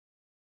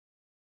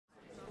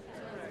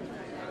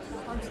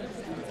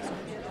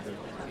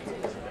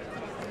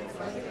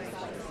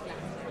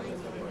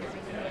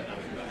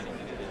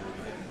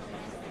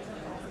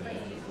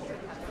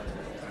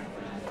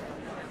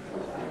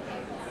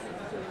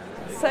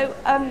So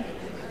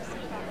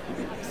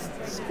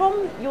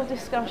from your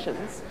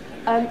discussions,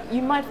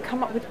 you might have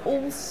come up with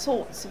all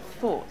sorts of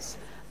thoughts.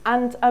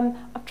 And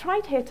I've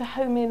tried here to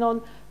home in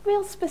on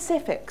real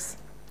specific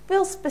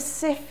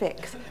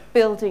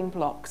building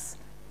blocks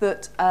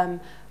that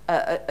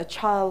a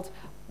child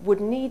would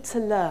need to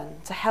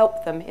learn to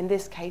help them, in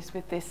this case,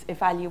 with this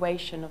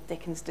evaluation of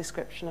Dickens'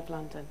 description of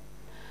London.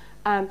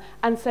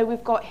 And so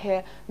we've got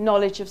here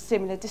knowledge of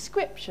similar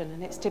description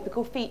and its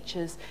typical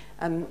features,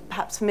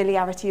 perhaps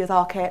familiarity with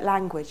archaic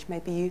language,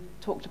 maybe you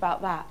talked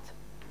about that.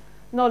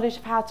 Knowledge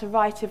of how to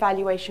write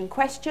evaluation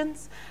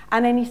questions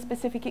and any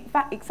specific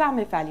exam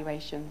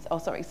evaluations,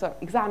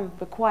 exam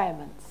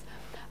requirements.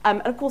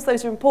 And of course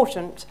those are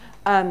important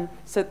so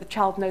that the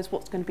child knows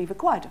what's going to be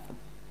required of them.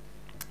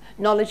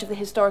 Knowledge of the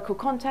historical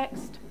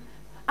context,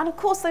 and of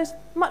course those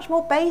much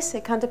more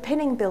basic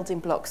underpinning building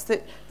blocks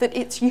that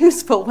it's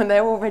useful when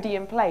they're already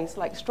in place,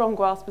 like strong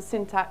grasp of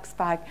syntax,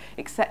 SPAG,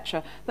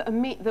 etc.,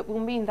 that will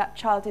mean that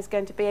child is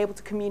going to be able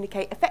to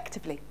communicate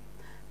effectively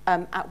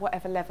at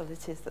whatever level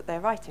it is that they're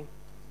writing.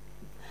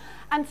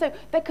 And so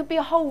there could be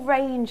a whole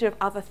range of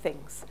other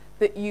things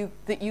that you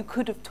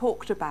could have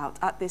talked about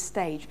at this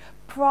stage,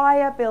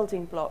 prior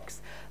building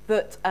blocks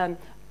that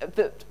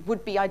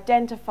would be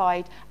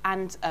identified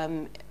and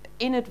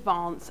in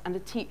advance, and a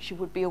teacher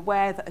would be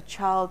aware that a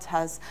child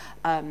has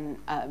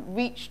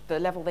reached the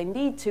level they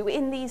need to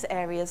in these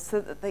areas so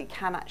that they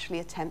can actually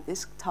attempt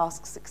this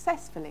task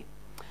successfully.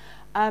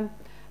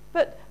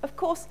 But of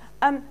course,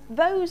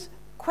 those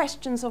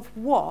questions of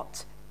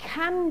what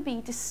can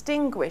be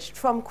distinguished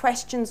from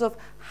questions of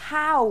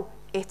how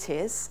it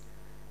is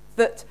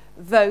that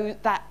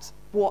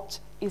what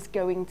is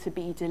going to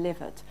be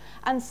delivered.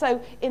 And so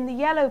in the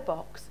yellow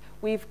box,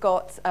 we've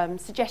got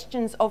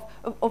suggestions of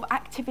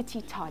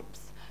activity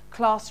types,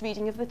 class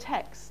reading of the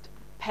text,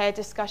 pair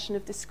discussion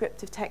of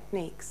descriptive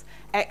techniques,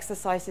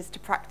 exercises to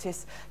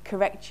practice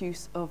correct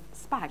use of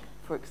SPAG,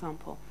 for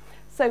example.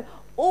 So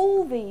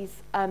all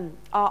these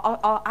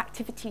are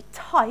activity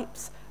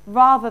types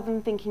rather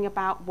than thinking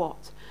about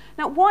what.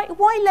 Now,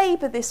 why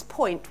labour this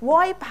point?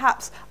 Why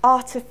perhaps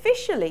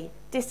artificially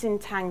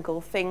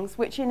disentangle things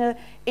which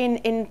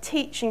in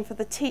teaching for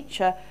the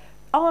teacher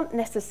aren't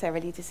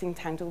necessarily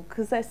disentangled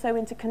because they're so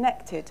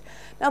interconnected?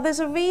 Now,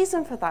 there's a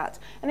reason for that,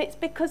 and it's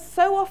because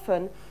so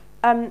often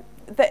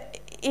that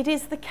it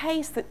is the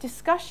case that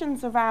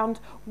discussions around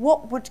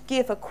what would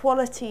give a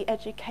quality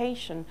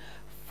education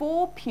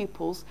for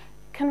pupils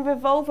can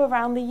revolve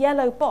around the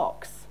yellow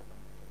box,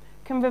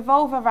 can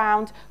revolve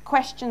around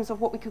questions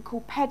of what we could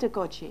call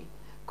pedagogy,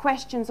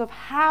 questions of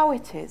how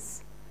it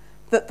is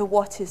that the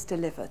what is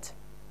delivered.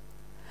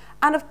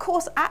 And of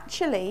course,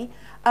 actually,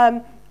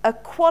 a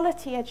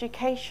quality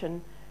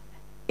education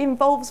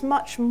involves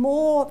much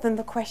more than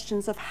the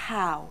questions of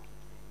how.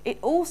 It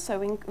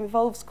also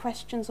involves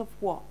questions of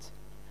what.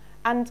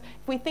 And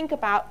if we think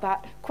about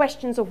that,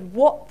 questions of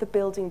what the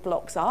building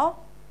blocks are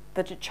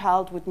that a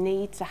child would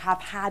need to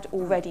have had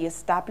already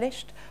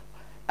established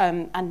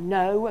and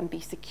know and be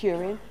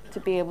secure in to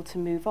be able to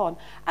move on.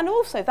 And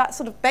also that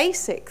sort of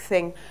basic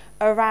thing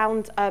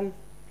around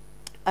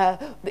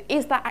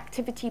is that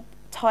activity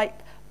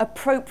type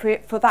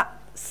appropriate for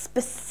that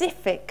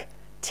specific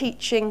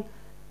teaching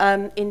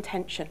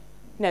intention?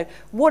 You know,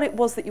 what it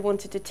was that you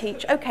wanted to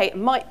teach. Okay, it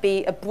might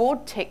be a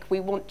broad tick, we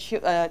want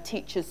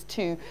teachers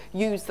to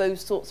use those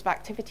sorts of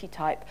activity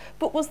type,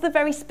 but was the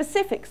very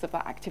specifics of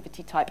that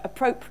activity type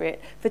appropriate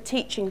for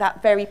teaching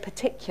that very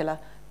particular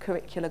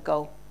curricular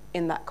goal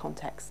in that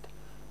context?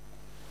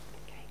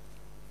 Okay.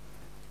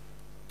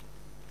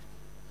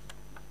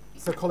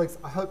 So colleagues,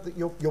 I hope that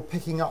you're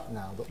picking up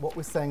now that what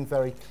we're saying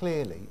very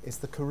clearly is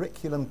the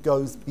curriculum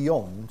goes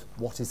beyond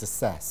what is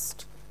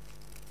assessed.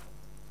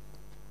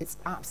 It's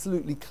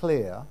absolutely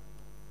clear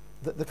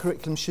that the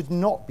curriculum should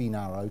not be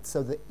narrowed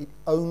so that it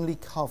only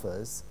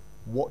covers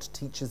what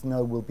teachers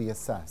know will be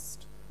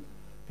assessed,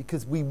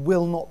 because we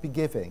will not be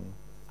giving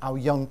our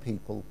young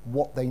people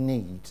what they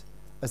need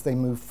as they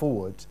move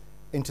forward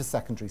into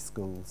secondary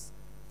schools,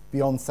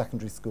 beyond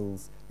secondary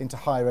schools, into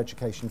higher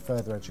education,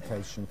 further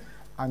education,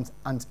 and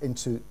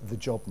into the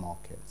job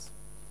market.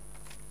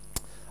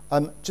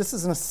 Just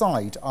as an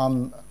aside,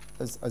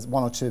 as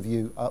one or two of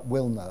you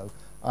will know,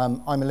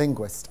 I'm a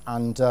linguist,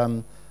 and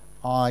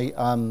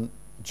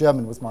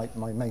German was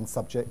my main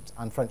subject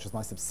and French was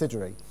my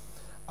subsidiary.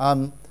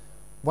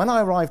 When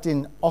I arrived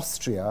in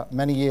Austria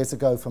many years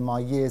ago for my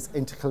year's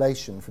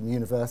intercalation from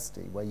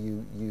university, where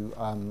you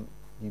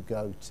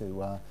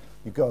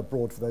go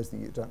abroad, for those that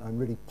you don't know, and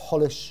really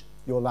polish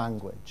your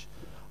language,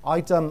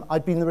 I'd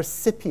been the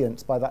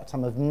recipient by that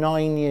time of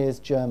 9 years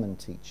German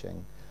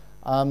teaching,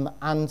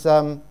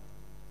 and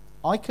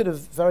I could have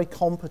very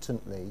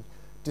competently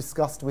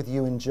discussed with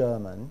you in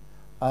German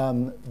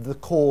the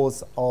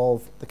cause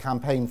of the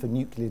campaign for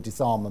nuclear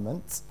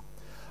disarmament.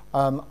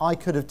 I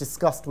could have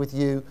discussed with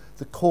you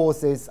the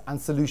causes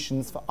and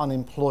solutions for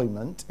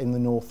unemployment in the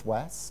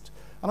Northwest,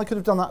 and I could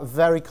have done that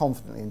very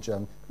confidently in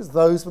German, because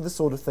those were the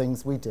sort of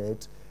things we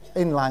did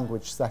in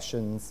language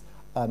sessions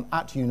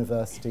at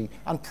university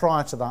and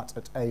prior to that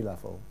at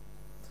A-level.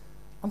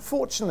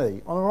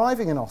 Unfortunately, on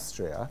arriving in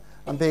Austria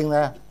and being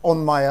there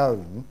on my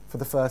own for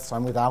the first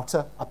time without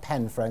a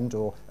pen friend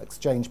or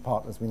exchange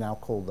partner, as we now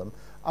call them,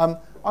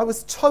 I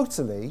was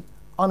totally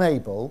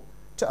unable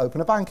to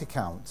open a bank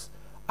account.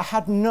 I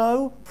had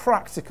no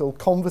practical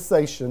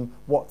conversation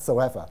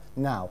whatsoever.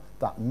 Now,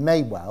 that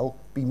may well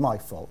be my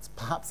fault.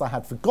 Perhaps I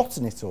had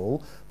forgotten it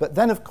all, but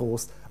then, of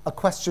course, a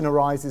question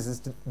arises as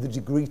to the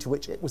degree to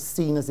which it was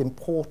seen as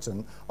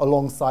important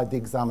alongside the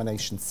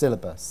examination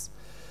syllabus.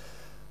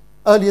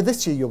 Earlier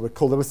this year, you'll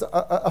recall, there was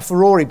a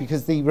furore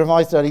because the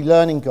revised early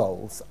learning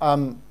goals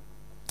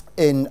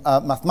in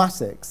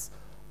mathematics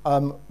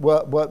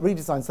were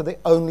redesigned so they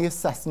only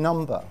assess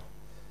number.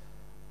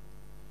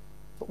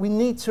 But we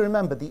need to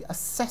remember the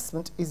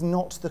assessment is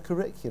not the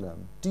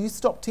curriculum. Do you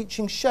stop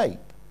teaching shape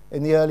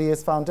in the early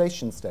years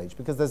foundation stage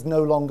because there's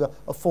no longer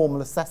a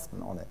formal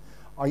assessment on it?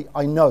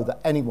 I know that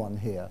anyone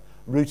here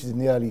rooted in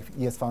the early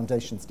years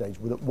foundation stage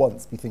would at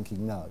once be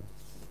thinking no.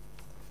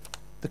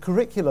 The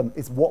curriculum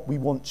is what we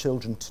want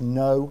children to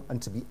know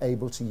and to be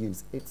able to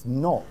use. It's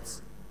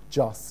not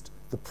just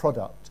the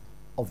product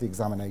of the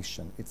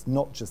examination. It's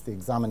not just the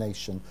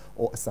examination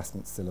or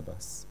assessment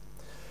syllabus.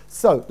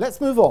 So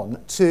let's move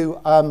on to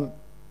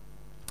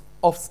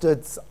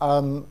Ofsted's,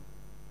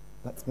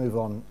 let's move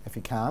on if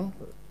you can.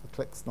 The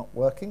click's not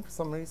working for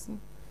some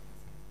reason.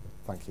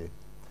 Thank you.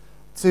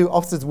 To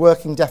Ofsted's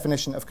working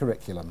definition of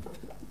curriculum.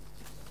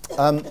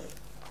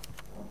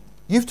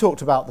 You've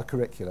talked about the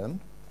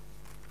curriculum.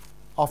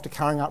 After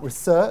carrying out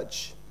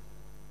research,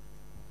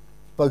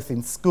 both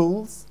in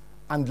schools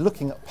and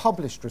looking at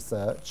published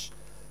research,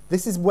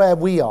 this is where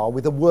we are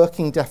with a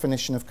working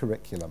definition of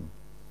curriculum.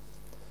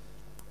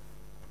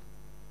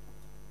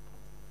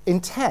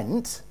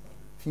 Intent,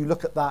 if you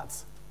look at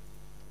that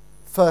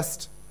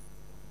first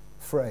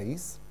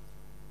phrase,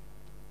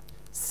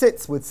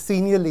 sits with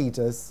senior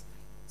leaders,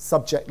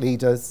 subject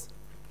leaders,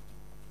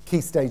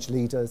 key stage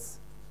leaders,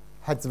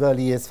 heads of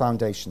early years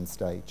foundation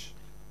stage.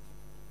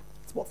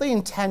 It's what they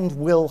intend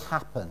will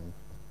happen,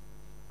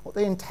 what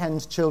they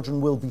intend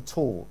children will be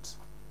taught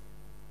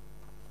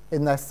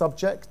in their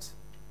subject,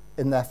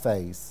 in their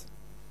phase.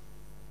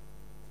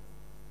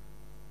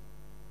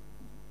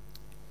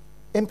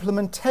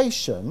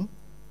 Implementation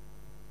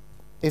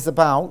is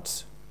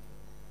about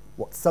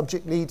what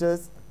subject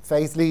leaders,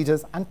 phase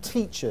leaders, and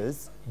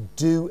teachers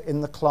do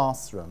in the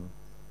classroom,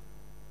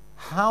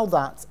 how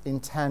that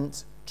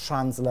intent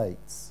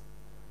translates.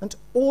 And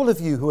all of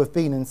you who have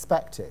been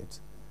inspected,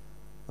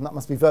 and that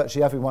must be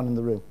virtually everyone in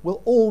the room,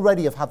 will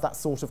already have had that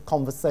sort of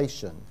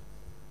conversation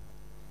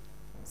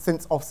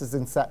since Ofsted's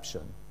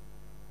inception.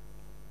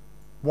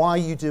 Why are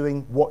you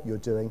doing what you're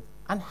doing,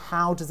 and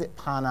how does it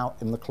pan out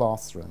in the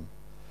classroom?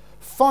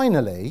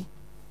 Finally,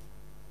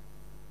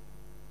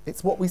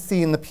 it's what we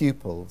see in the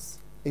pupils.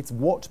 It's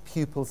what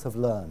pupils have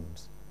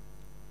learned.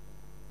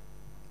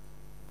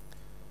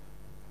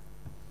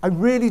 I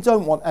really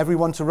don't want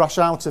everyone to rush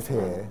out of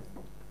here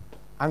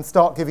and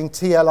start giving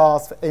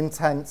TLRs for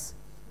intent,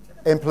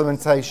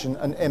 implementation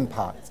and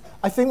impact.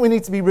 I think we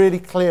need to be really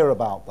clear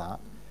about that.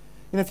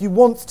 You know, if you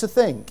want to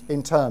think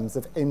in terms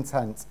of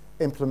intent,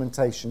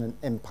 implementation and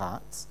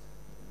impact,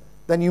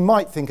 then you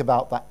might think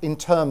about that in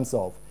terms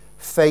of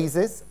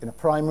phases in a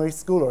primary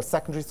school or a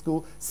secondary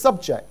school,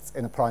 subjects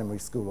in a primary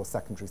school or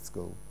secondary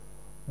school.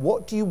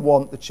 What do you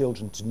want the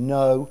children to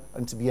know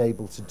and to be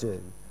able to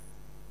do?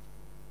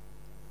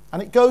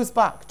 And it goes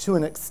back to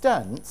an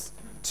extent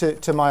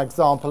to my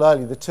example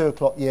earlier, the 2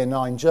 o'clock year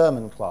 9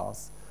 German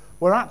class,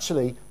 where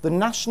actually the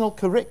national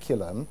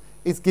curriculum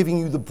is giving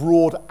you the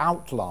broad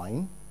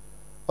outline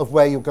of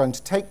where you're going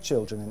to take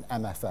children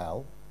in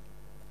MFL.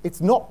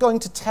 It's not going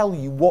to tell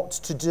you what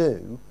to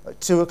do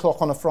at 2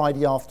 o'clock on a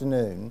Friday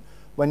afternoon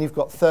when you've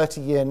got 30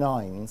 year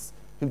 9s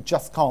who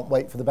just can't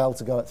wait for the bell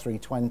to go at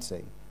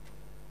 3:20.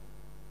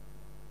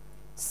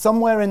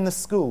 Somewhere in the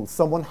school,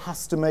 someone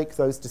has to make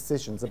those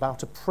decisions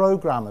about a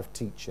programme of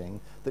teaching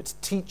that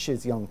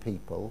teaches young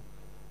people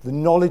the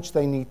knowledge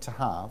they need to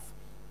have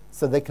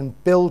so they can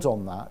build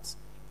on that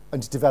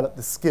and develop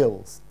the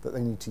skills that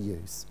they need to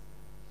use.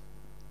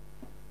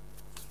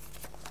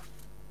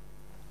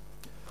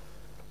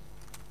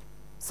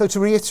 So to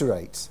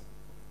reiterate,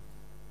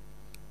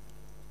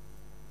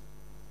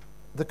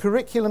 the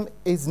curriculum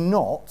is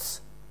not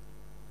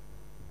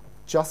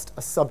just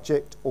a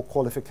subject or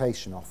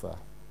qualification offer.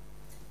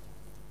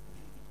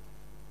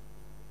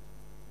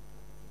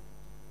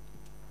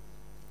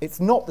 It's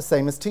not the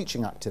same as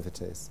teaching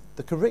activities.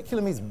 The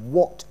curriculum is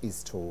what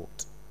is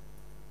taught.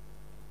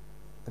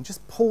 And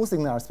just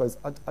pausing there, I suppose,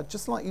 I'd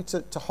just like you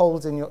to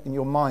hold in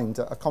your mind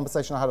a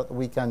conversation I had at the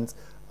weekend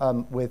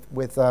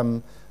with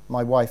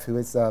my wife, who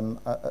is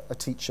a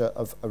teacher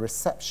of a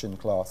reception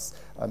class.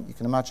 You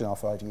can imagine our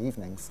Friday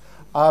evenings.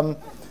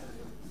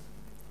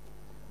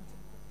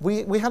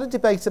 We had a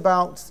debate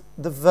about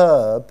the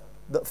verb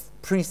that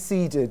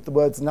preceded the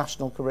words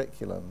national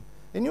curriculum.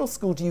 In your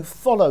school, do you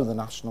follow the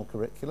national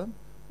curriculum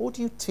or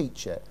do you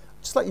teach it?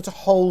 I'd just like you to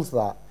hold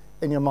that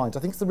in your mind? I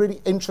think it's a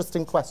really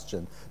interesting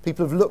question.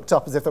 People have looked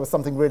up as if there was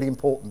something really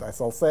important there,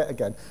 so I'll say it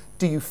again.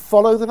 Do you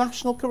follow the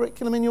national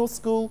curriculum in your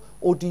school,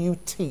 or do you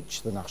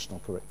teach the national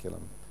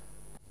curriculum?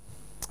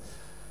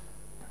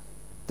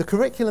 The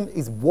curriculum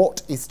is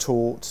what is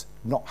taught,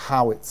 not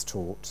how it's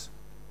taught.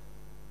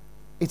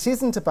 It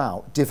isn't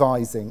about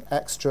devising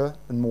extra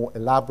and more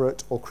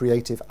elaborate or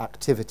creative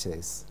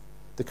activities.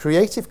 The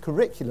creative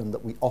curriculum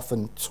that we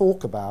often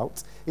talk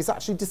about is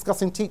actually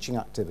discussing teaching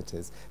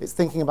activities. It's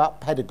thinking about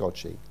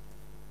pedagogy.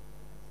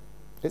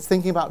 It's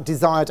thinking about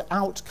desired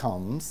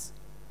outcomes,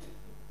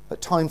 at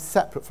times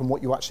separate from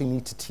what you actually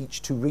need to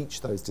teach to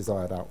reach those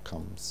desired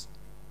outcomes.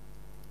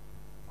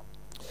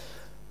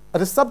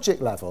 At a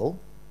subject level,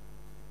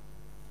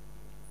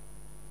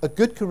 a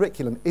good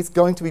curriculum is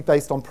going to be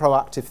based on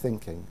proactive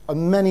thinking,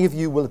 and many of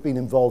you will have been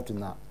involved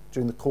in that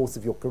during the course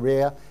of your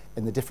career,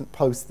 in the different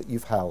posts that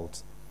you've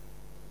held.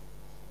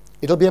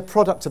 It'll be a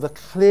product of a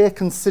clear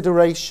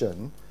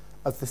consideration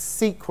of the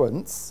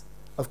sequence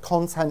of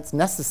contents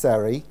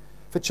necessary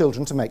for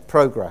children to make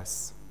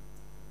progress.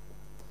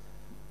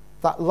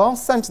 That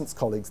last sentence,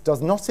 colleagues,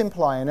 does not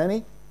imply in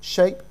any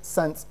shape,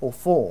 sense or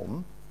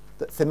form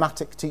that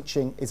thematic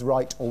teaching is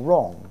right or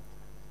wrong.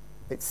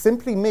 It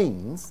simply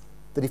means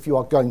that if you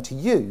are going to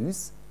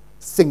use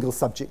single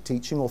subject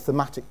teaching or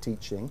thematic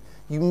teaching,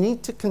 you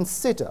need to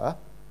consider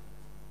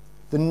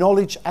the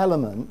knowledge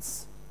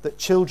elements that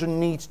children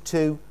need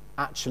to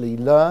actually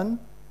learn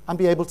and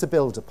be able to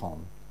build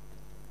upon.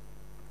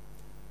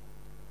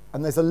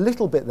 And there's a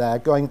little bit there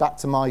going back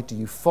to my, do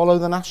you follow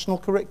the national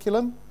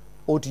curriculum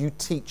or do you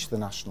teach the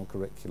national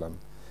curriculum?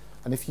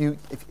 And if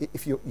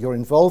you're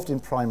involved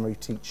in primary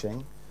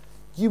teaching,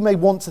 you may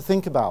want to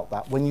think about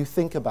that when you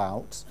think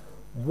about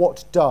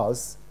what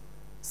does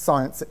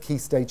science at Key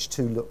Stage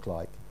 2 look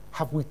like?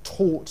 Have we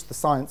taught the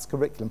science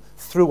curriculum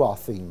through our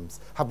themes?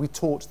 Have we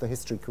taught the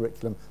history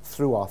curriculum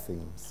through our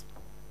themes?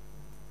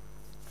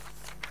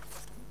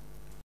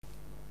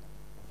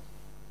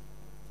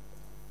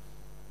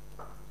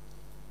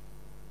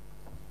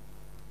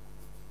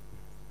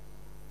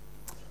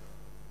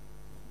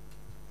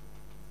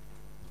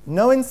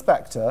 No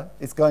inspector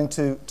is going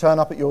to turn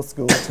up at your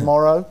school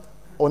tomorrow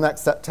or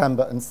next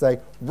September and say,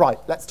 right,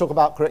 let's talk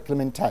about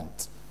curriculum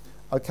intent.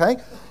 Okay?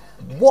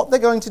 What they're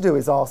going to do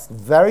is ask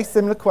very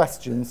similar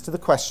questions to the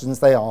questions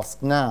they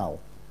ask now.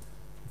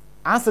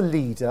 As a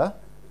leader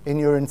in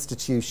your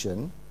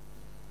institution,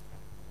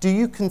 do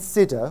you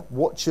consider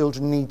what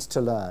children need to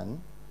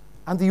learn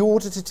and the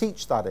order to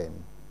teach that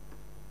in?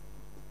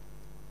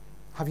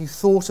 Have you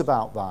thought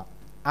about that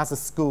as a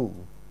school,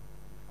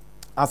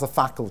 as a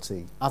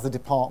faculty, as a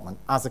department,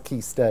 as a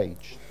key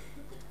stage?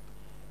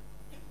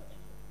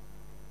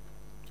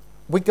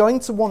 We're going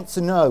to want to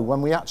know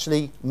when we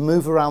actually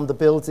move around the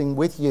building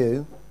with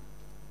you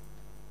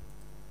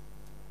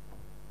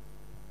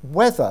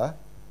whether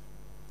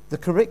the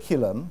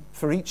curriculum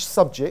for each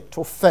subject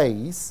or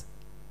phase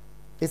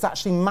is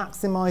actually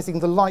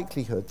maximising the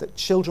likelihood that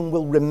children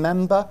will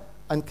remember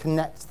and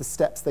connect the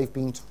steps they've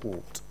been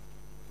taught.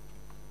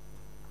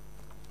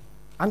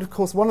 And of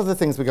course, one of the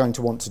things we're going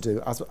to want to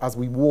do as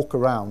we walk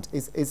around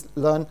is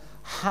learn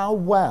how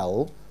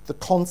well the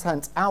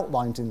content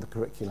outlined in the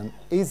curriculum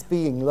is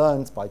being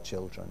learned by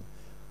children,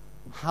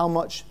 how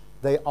much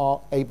they are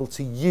able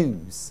to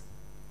use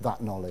that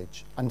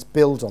knowledge and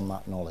build on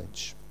that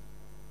knowledge.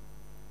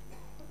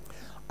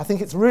 I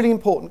think it's really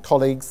important,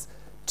 colleagues,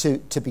 to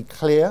be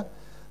clear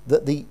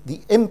that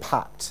the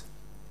impact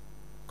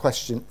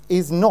question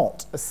is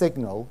not a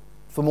signal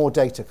for more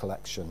data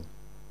collection.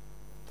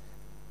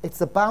 It's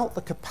about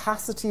the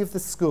capacity of the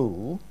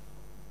school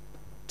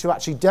to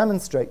actually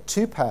demonstrate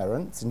to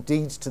parents,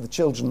 indeed to the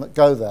children that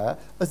go there,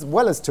 as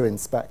well as to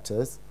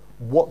inspectors,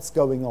 what's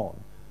going on.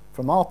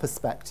 From our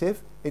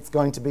perspective, it's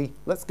going to be,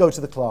 let's go to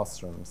the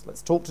classrooms,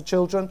 let's talk to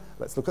children,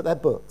 let's look at their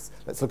books,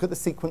 let's look at the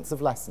sequence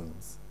of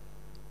lessons.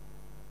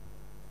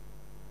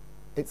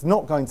 It's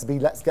not going to be,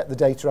 let's get the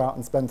data out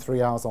and spend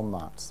 3 hours on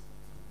that.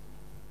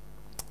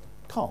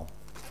 Carl.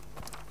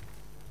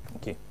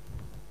 Thank you.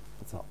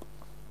 What's up?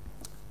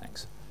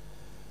 Thanks.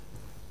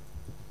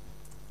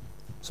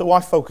 So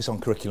why focus on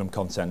curriculum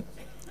content,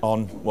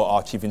 on what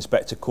our Chief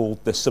Inspector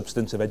called the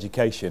substance of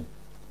education?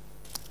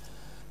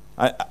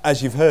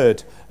 As you've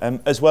heard,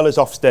 as well as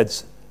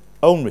Ofsted's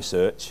own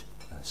research,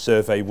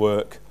 survey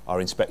work,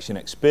 our inspection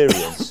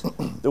experience,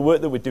 the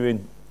work that we're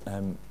doing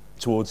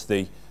towards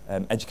the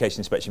education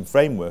inspection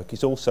framework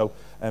is also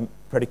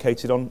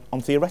predicated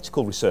on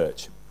theoretical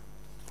research.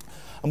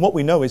 And what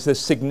we know is there's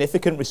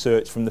significant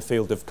research from the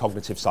field of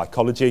cognitive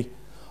psychology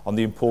on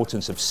the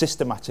importance of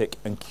systematic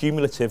and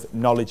cumulative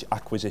knowledge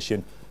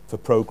acquisition for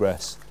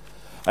progress.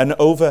 And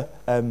over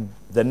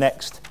the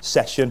next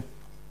session,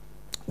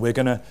 we're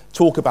going to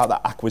talk about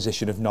that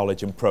acquisition of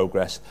knowledge and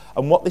progress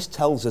and what this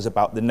tells us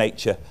about the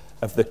nature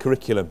of the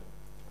curriculum.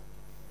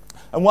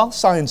 And while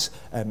science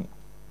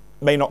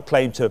may not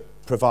claim to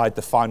provide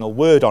the final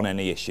word on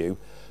any issue,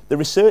 the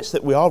research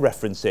that we are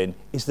referencing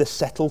is the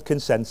settled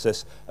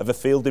consensus of a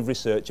field of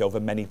research over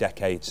many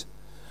decades.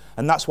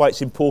 And that's why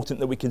it's important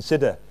that we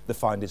consider the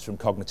findings from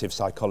cognitive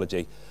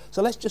psychology.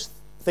 So let's just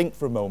think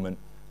for a moment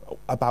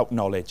about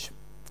knowledge.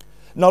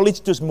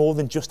 Knowledge does more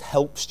than just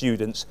help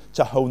students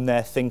to hone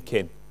their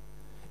thinking.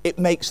 It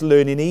makes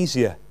learning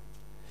easier.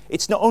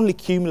 It's not only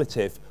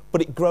cumulative,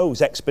 but it grows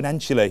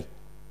exponentially.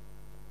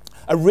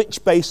 A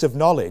rich base of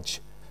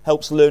knowledge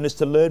helps learners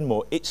to learn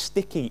more. It's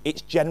sticky,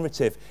 it's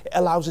generative. It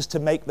allows us to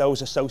make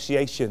those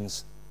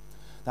associations,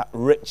 that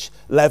rich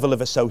level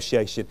of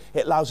association.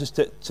 It allows us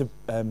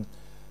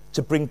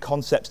to bring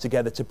concepts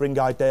together, to bring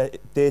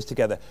ideas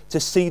together, to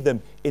see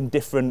them in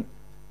different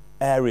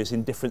areas,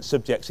 in different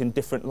subjects, in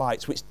different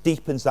lights, which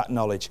deepens that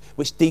knowledge,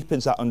 which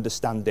deepens that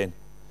understanding.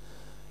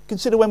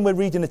 Consider when we're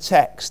reading a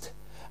text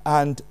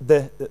and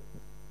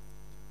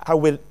how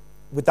with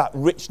that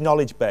rich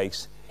knowledge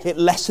base, it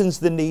lessens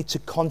the need to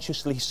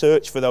consciously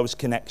search for those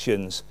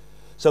connections.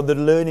 So the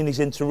learning is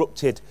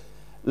interrupted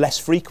less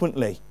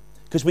frequently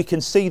because we can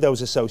see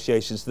those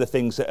associations to the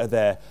things that are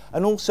there.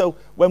 And also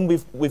when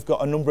we've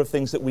got a number of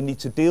things that we need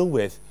to deal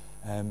with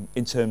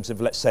in terms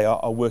of, let's say,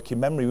 our working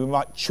memory, we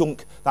might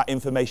chunk that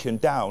information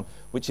down,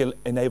 which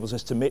enables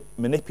us to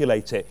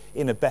manipulate it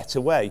in a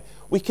better way.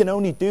 We can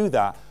only do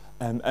that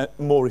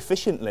more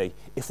efficiently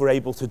if we're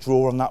able to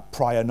draw on that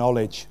prior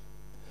knowledge.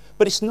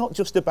 But it's not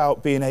just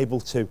about being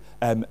able to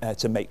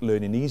make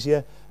learning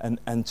easier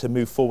and to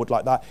move forward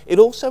like that. It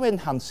also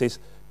enhances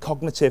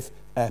cognitive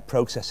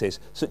processes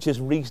such as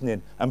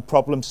reasoning and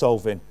problem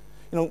solving.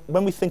 You know,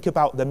 when we think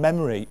about the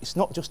memory, it's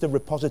not just a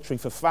repository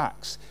for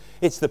facts.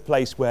 It's the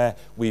place where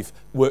we've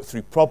worked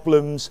through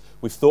problems,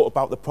 we've thought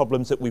about the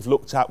problems that we've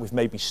looked at, we've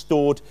maybe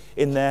stored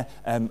in there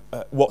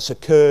what's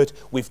occurred,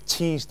 we've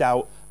teased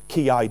out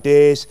key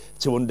ideas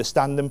to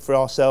understand them for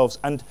ourselves,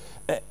 and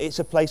it's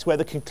a place where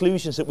the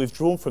conclusions that we've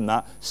drawn from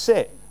that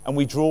sit, and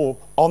we draw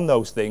on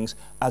those things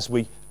as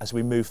we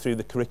move through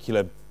the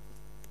curriculum.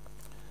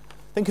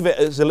 Think of it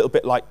as a little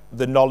bit like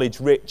the knowledge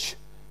rich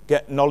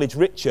get knowledge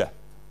richer.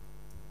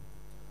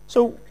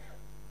 So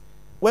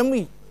when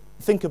we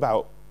think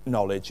about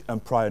knowledge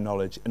and prior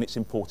knowledge and its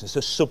importance,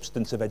 the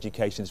substance of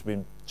education has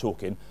been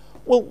talking,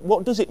 well,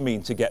 what does it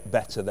mean to get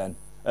better then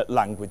at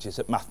languages,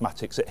 at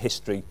mathematics, at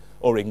history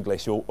or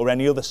English or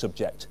any other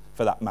subject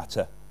for that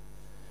matter?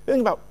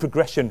 Think about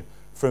progression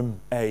from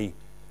a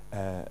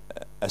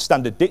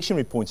standard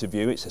dictionary point of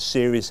view. It's a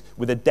series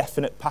with a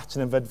definite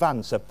pattern of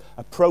advance,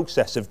 a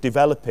process of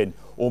developing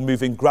or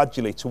moving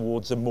gradually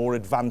towards a more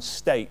advanced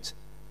state.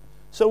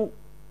 So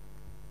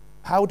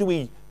how do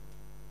we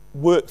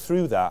work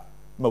through that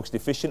most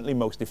efficiently,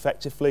 most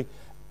effectively,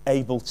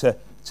 able to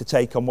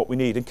take on what we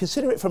need? And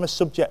consider it from a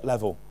subject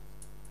level.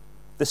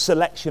 The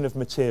selection of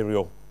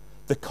material,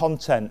 the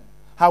content,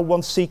 how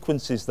one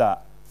sequences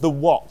that, the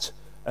what,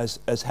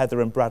 as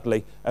Heather and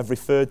Bradley have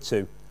referred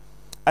to.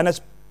 And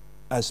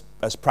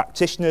as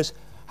practitioners,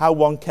 how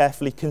one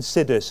carefully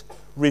considers,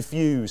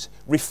 reviews,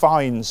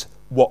 refines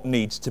what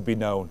needs to be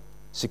known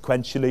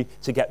sequentially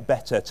to get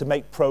better, to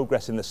make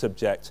progress in the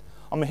subject.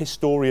 I'm a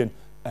historian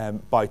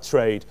by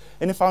trade,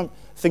 and if I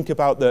think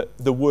about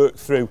the work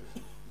through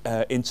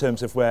in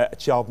terms of where a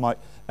child might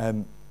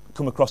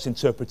come across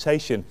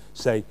interpretation,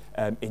 say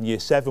in year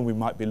 7 we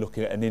might be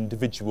looking at an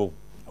individual,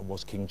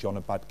 was King John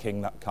a bad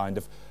king, that kind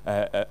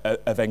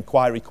of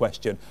enquiry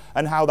question,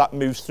 and how that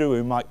moves through.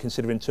 We might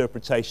consider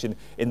interpretation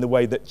in the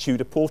way that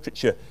Tudor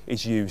portraiture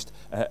is used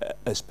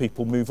as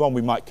people move on.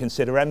 We might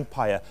consider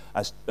empire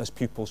as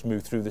pupils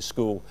move through the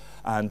school,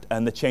 and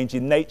the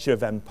changing nature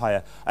of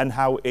empire and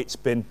how it's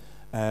been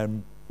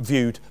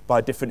viewed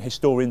by different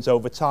historians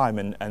over time,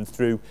 and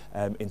through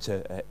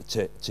into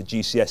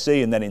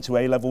GCSE and then into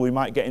A-level we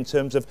might get in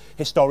terms of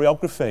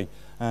historiography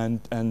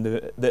and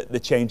the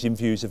changing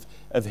views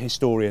of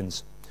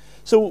historians.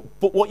 So,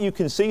 but what you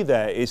can see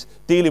there is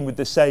dealing with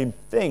the same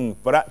thing,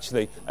 but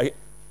actually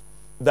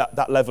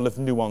that level of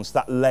nuance,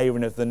 that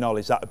layering of the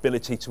knowledge, that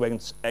ability to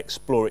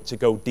explore it, to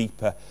go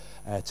deeper,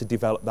 to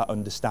develop that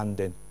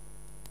understanding.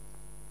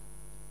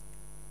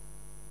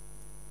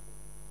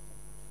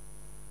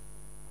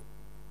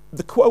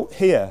 The quote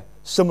here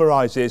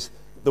summarises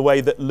the way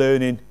that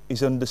learning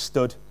is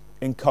understood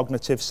in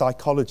cognitive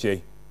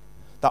psychology,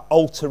 that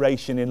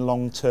alteration in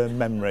long-term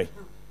memory.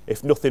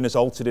 If nothing has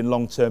altered in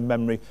long-term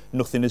memory,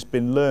 nothing has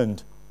been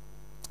learned.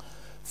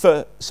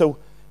 So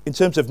in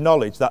terms of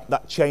knowledge,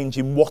 that change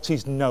in what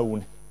is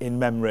known in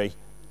memory.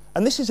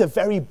 And this is a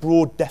very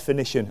broad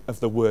definition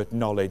of the word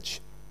knowledge.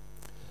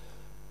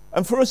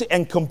 And for us it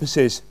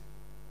encompasses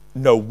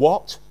know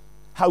what,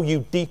 how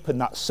you deepen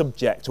that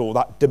subject or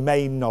that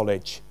domain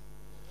knowledge,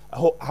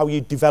 how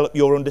you develop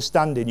your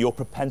understanding, your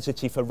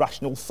propensity for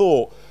rational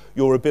thought,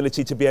 your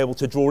ability to be able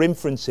to draw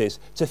inferences,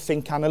 to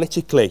think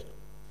analytically.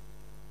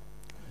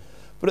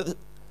 But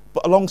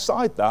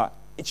alongside that,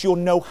 it's your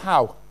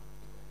know-how,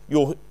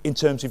 in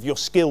terms of your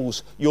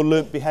skills, your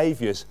learnt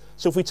behaviours.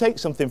 So if we take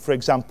something, for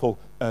example,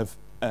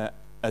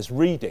 as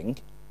reading,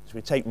 so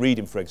we take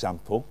reading, for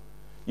example,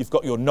 you've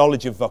got your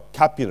knowledge of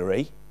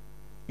vocabulary,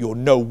 your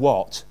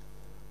know-what,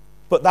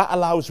 but that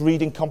allows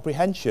reading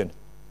comprehension,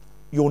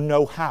 your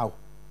know-how.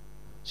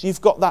 So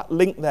you've got that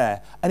link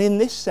there. And in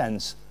this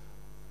sense,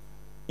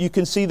 you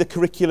can see the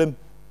curriculum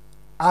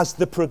as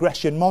the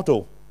progression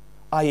model,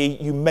 i.e.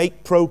 you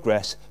make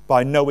progress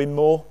by knowing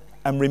more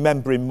and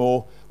remembering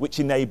more, which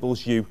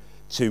enables you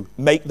to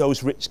make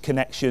those rich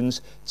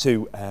connections,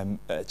 to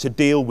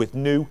deal with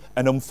new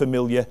and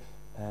unfamiliar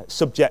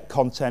subject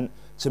content,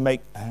 to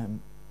make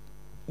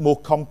more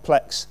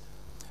complex,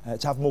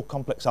 to have more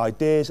complex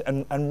ideas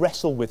and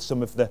wrestle with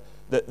some of the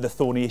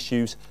thorny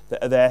issues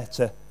that are there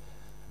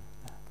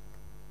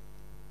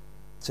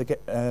to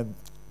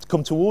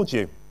come towards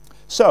you.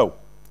 So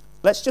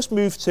let's just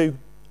move to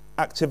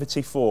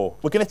activity 4.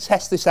 We're going to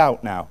test this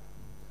out now.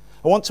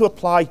 I want to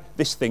apply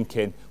this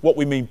thinking, what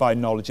we mean by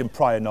knowledge and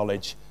prior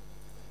knowledge,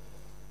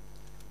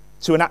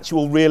 to an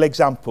actual real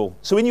example.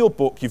 So in your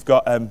book, you've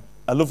got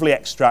a lovely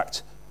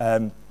extract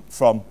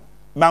from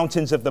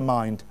Mountains of the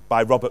Mind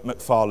by Robert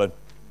Macfarlane.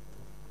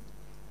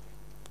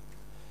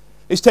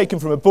 It's taken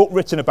from a book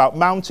written about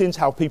mountains,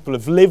 how people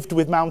have lived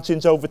with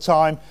mountains over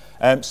time.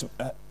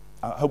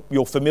 I hope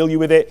you're familiar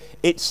with it.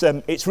 It's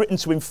written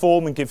to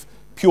inform and give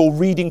pure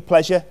reading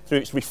pleasure through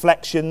its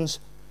reflections,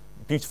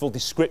 beautiful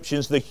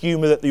descriptions, the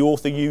humour that the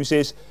author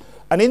uses.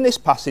 And in this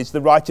passage, the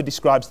writer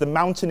describes the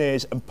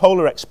mountaineers and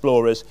polar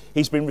explorers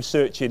he's been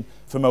researching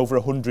from over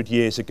 100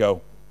 years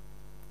ago.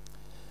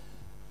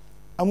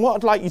 And what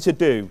I'd like you to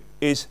do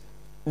is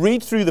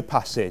read through the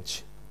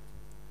passage,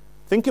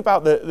 think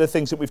about the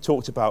things that we've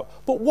talked about,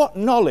 but what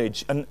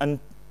knowledge, and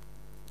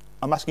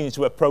I'm asking you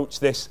to approach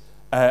this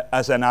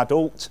as an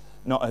adult,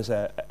 not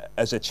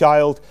as a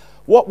child,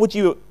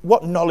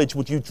 what knowledge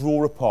would you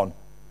draw upon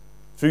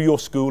through your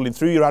schooling,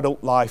 through your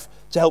adult life,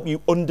 to help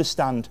you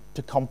understand,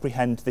 to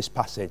comprehend this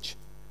passage?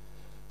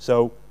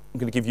 So I'm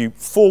going to give you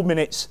 4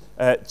 minutes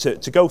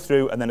to go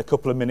through, and then a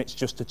couple of minutes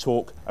just to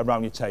talk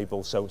around your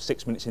table, so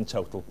 6 minutes in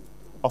total.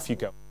 Off you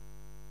go.